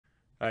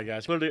All right,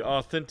 guys. Clearly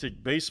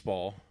Authentic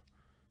Baseball.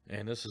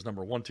 And this is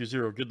number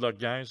 120. Good luck,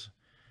 guys.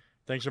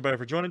 Thanks, everybody,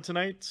 for joining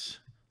tonight.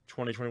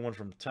 2021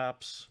 from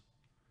Topps.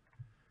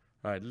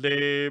 All right,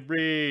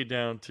 Libri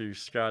down to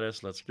Scott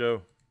S. Let's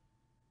go.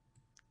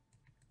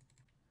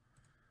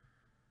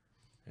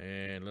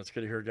 And let's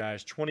get it here,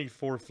 guys.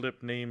 24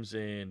 flip names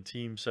and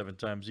team 7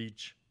 times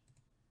each.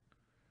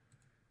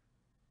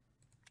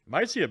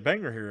 Might see a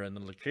banger here in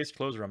the case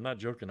closer. I'm not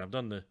joking.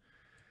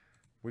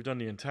 We've done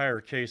the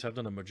entire case. I've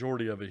done the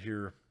majority of it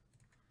here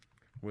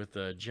with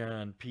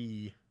John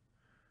P.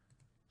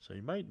 So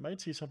you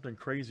might see something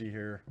crazy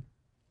here.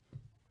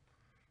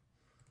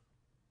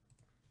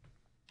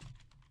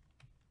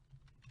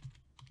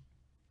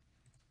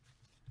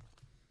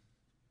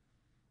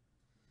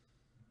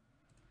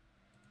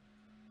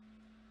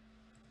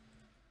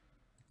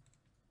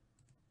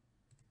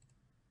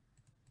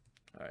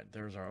 All right,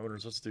 there's our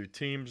owners. Let's do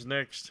teams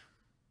next.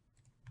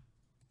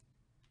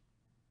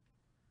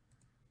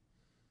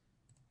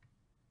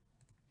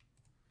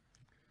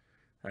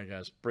 All right,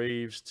 guys.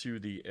 Braves to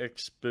the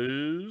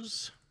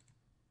Expos.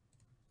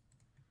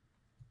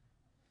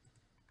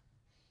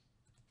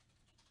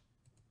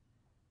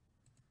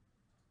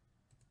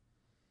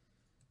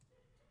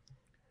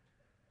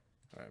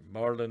 All right,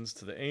 Marlins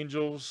to the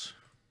Angels.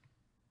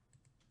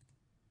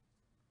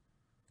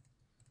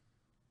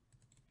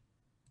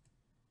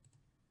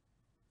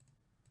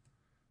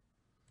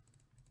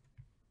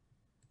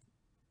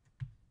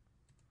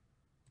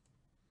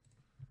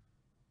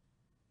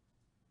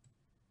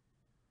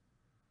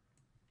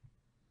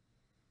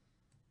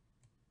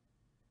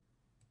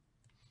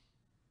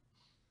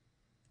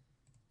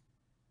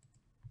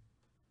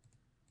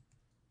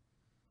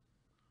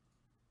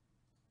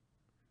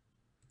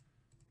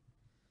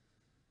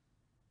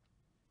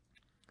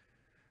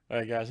 All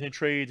right, guys. Any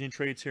trades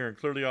here and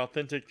Clearly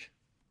Authentic.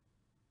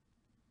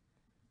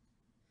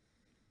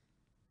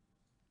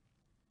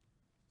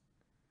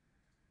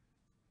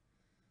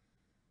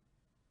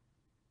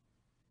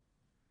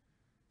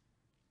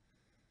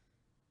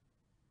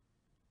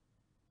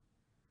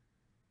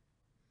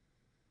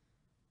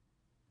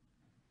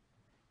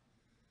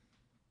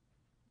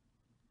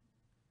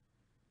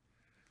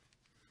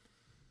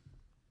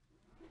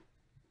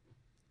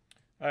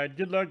 All right,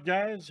 good luck,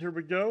 guys. Here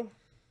we go.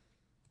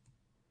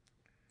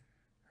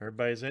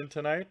 Everybody's in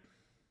tonight.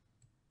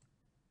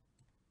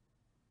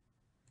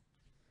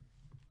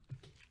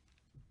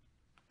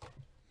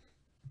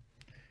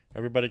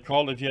 Everybody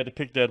called if you had to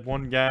pick that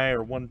one guy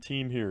or one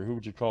team here. Who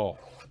would you call?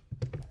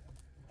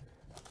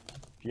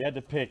 If you had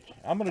to pick,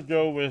 I'm going to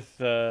go with,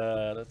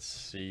 let's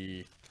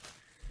see.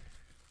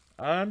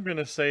 I'm going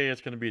to say it's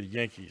going to be the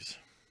Yankees.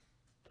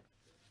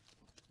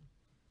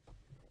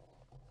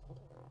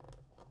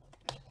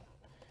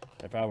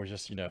 If I was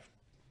just,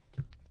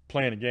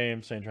 playing a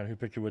game, trying to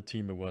pick what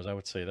team it was, I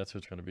would say that's who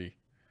it's going to be.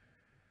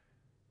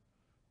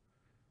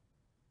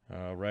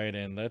 All right,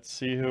 and let's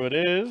see who it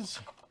is.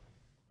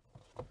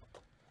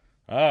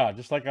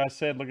 Just like I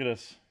said, look at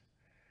this.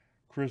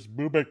 Chris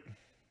Bubik.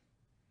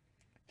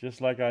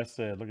 Just like I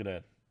said, look at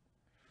that.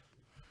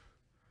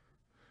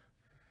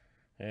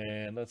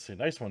 And let's see,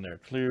 nice one there.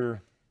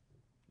 Clear.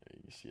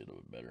 You see it a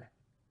little bit better.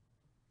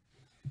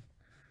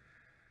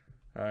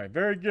 All right,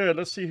 very good.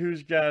 Let's see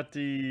who's got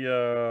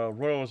the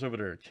Royals over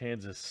there.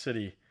 Kansas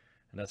City.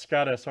 And that's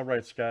Scott S. All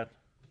right, Scott.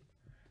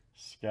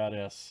 Scott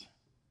S.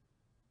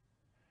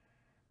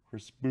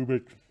 Chris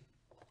Bubik.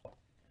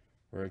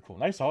 Very cool.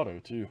 Nice auto,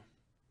 too.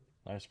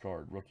 Nice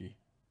card, rookie.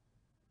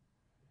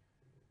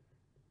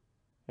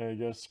 There you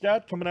go.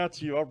 Scott, coming out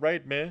to you. All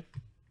right, man.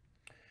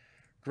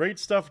 Great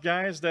stuff,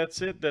 guys.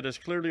 That's it. That is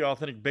Clearly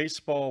Authentic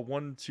Baseball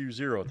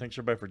 120. Thanks,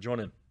 everybody, for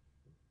joining.